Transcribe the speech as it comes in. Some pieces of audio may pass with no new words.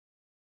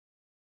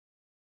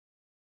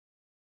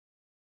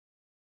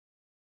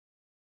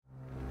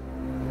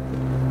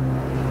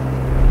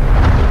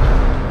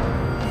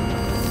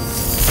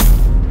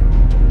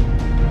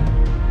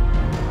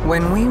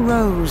When we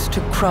rose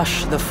to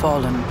crush the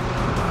fallen,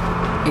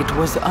 it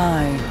was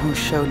I who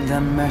showed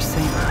them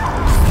mercy.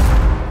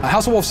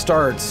 House of Wolves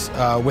starts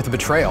with a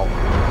betrayal.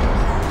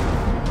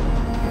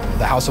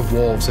 The House of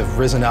Wolves have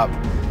risen up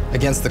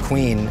against the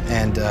Queen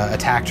and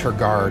attacked her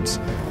guards.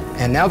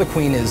 And now the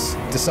Queen is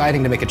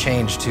deciding to make a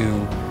change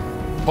to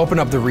open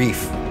up the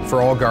reef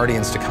for all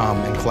Guardians to come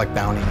and collect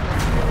bounty.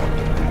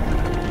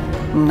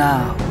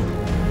 Now,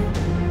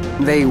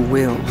 they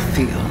will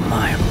feel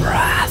my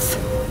wrath.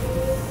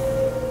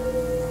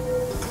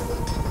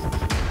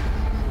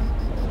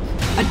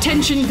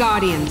 Attention,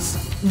 Guardians.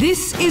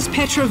 This is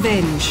Petra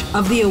Venge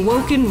of the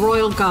Awoken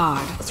Royal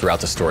Guard. Throughout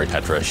the story,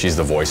 Petra, she's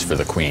the voice for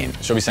the Queen.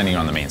 She'll be sending you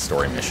on the main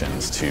story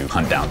missions to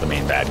hunt down the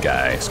main bad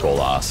guy,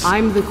 Skolas.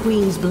 I'm the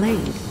Queen's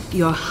blade.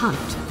 Your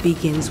hunt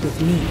begins with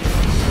me.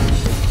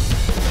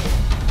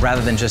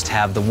 Rather than just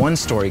have the one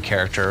story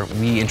character,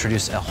 we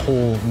introduce a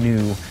whole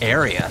new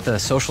area, the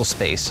social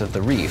space of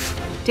the reef.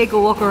 Take a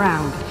walk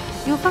around.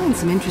 You'll find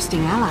some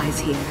interesting allies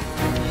here.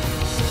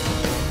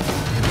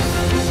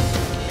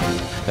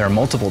 There are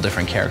multiple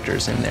different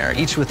characters in there,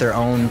 each with their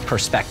own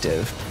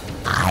perspective.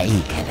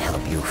 I can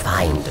help you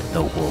find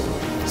the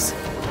wolves.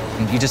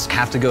 You just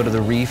have to go to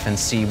the reef and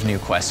see new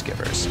quest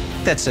givers.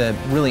 That's a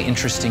really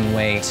interesting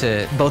way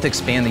to both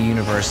expand the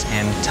universe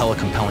and tell a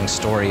compelling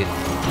story.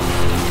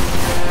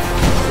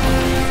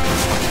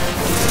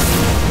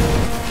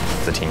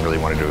 The team really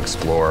wanted to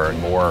explore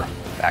more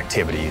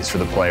activities for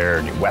the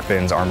player, new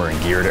weapons, armor, and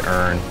gear to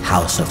earn.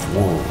 House of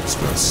Wolves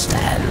will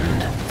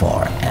stand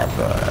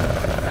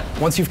forever.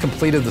 Once you've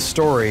completed the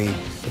story,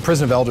 the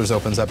Prison of Elders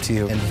opens up to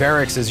you, and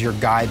Varix is your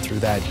guide through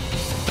that.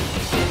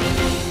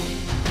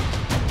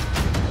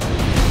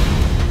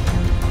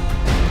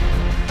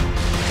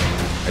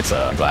 It's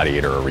a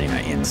gladiator arena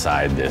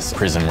inside this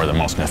prison where the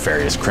most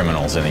nefarious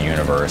criminals in the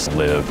universe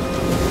live.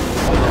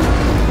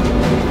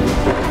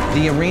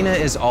 The arena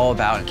is all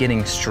about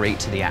getting straight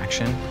to the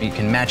action. You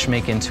can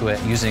matchmake into it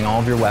using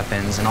all of your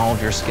weapons and all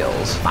of your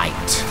skills.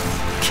 Fight,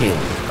 kill,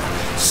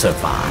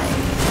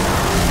 survive.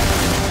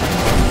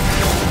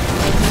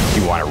 If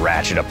you want to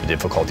ratchet up the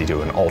difficulty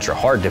to an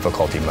ultra-hard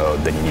difficulty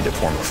mode, then you need to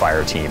form a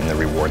fire team, and the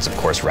rewards, of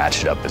course,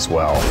 ratchet up as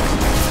well.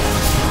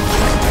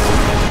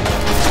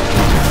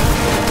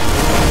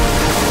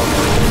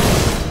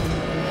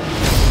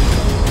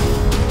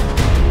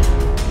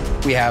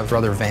 We have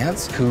Brother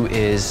Vance, who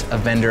is a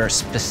vendor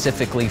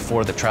specifically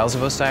for the Trials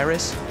of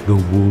Osiris. The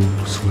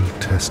wolves will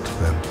test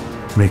them,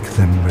 make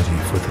them ready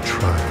for the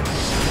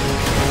trials.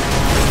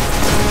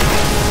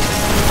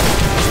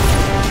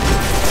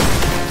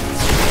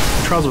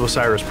 Trials of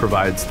Osiris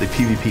provides the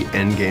PvP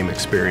endgame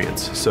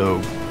experience,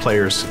 so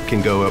players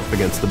can go up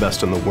against the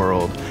best in the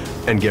world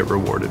and get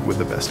rewarded with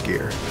the best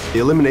gear. The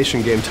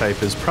elimination game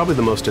type is probably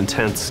the most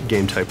intense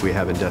game type we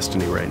have in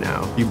Destiny right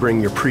now. You bring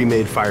your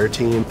pre-made fire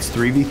team, it's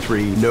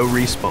 3v3, no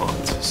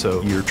respawns,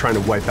 so you're trying to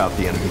wipe out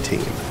the enemy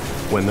team.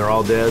 When they're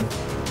all dead,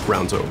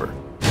 round's over.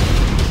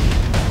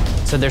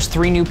 So there's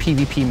 3 new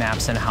PvP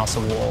maps in House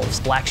of Wolves: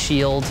 Black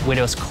Shield,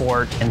 Widow's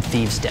Court, and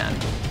Thieves' Den.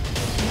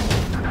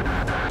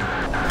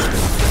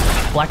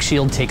 Black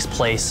Shield takes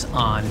place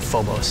on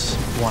Phobos,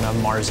 one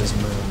of Mars's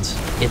moons.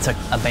 It's an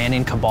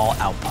abandoned Cabal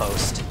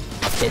outpost.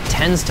 It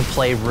tends to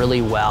play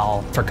really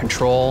well for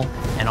control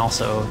and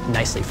also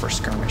nicely for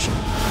skirmishing.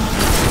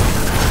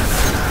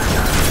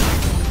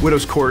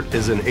 Widow's Court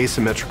is an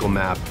asymmetrical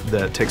map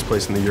that takes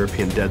place in the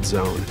European Dead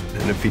Zone,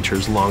 and it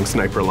features long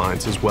sniper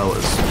lines as well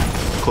as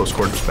close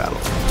quarters battle.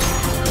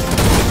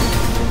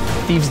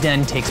 Thieves'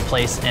 Den takes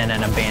place in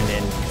an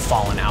abandoned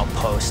fallen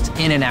outpost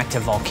in an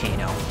active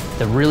volcano.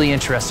 The really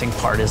interesting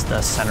part is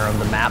the center of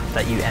the map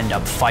that you end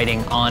up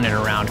fighting on and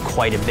around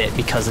quite a bit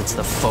because it's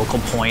the focal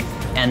point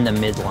and the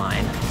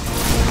midline.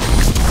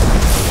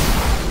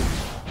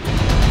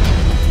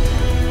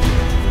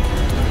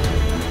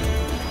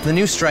 The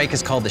new strike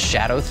is called the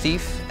Shadow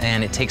Thief,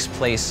 and it takes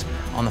place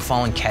on the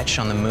fallen Ketch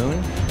on the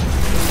moon.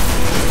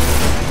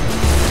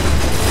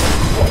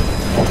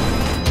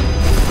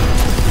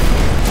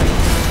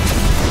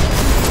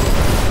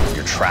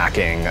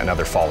 Tracking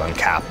another fallen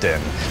captain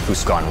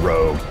who's gone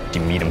rogue. You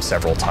meet him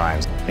several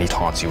times, and he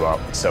taunts you up.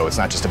 So it's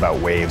not just about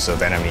waves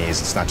of enemies,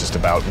 it's not just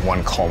about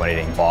one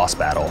culminating boss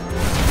battle.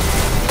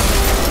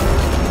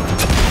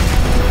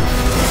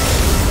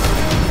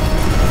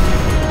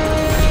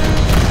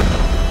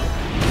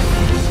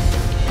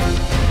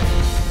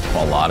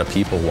 A lot of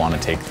people want to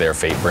take their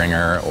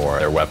Fatebringer or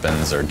their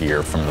weapons or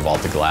gear from the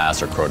Vault of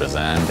Glass or Crota's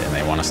End, and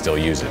they want to still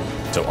use it.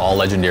 So all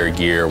legendary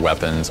gear,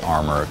 weapons,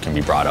 armor can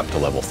be brought up to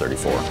level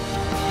 34.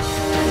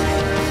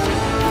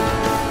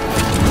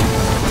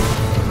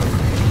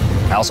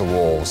 House of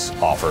Wolves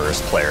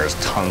offers players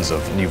tons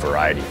of new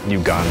variety. New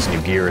guns,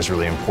 new gear is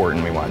really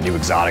important. We want new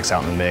exotics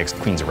out in the mix.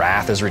 Queen's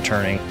Wrath is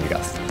returning. We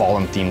got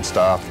Fallen-themed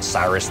stuff,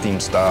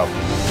 Cyrus-themed stuff.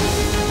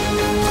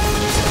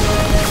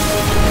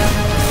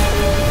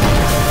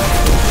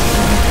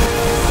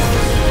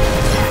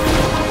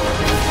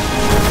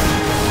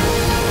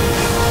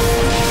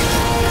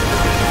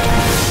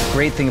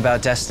 Great thing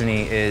about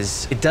Destiny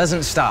is it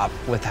doesn't stop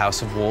with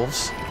House of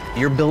Wolves.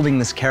 You're building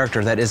this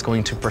character that is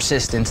going to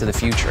persist into the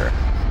future.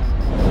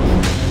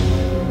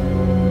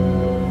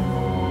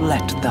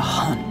 Let the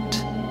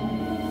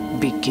hunt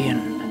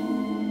begin.